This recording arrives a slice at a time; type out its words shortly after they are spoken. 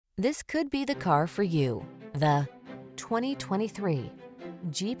This could be the car for you. The 2023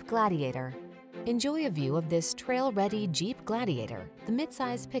 Jeep Gladiator. Enjoy a view of this trail-ready Jeep Gladiator, the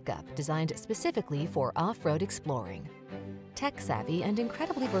midsize pickup designed specifically for off-road exploring. Tech-savvy and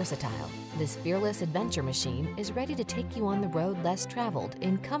incredibly versatile, this fearless adventure machine is ready to take you on the road less traveled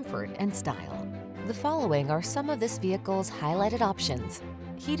in comfort and style. The following are some of this vehicle's highlighted options: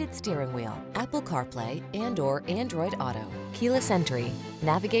 heated steering wheel, Apple CarPlay and/or Android Auto, keyless entry,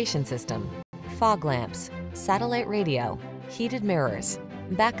 navigation system, fog lamps, satellite radio, heated mirrors,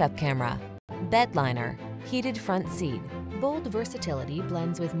 backup camera, bed liner, heated front seat. Bold versatility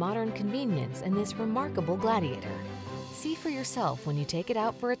blends with modern convenience in this remarkable Gladiator. See for yourself when you take it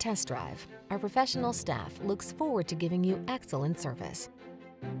out for a test drive. Our professional staff looks forward to giving you excellent service.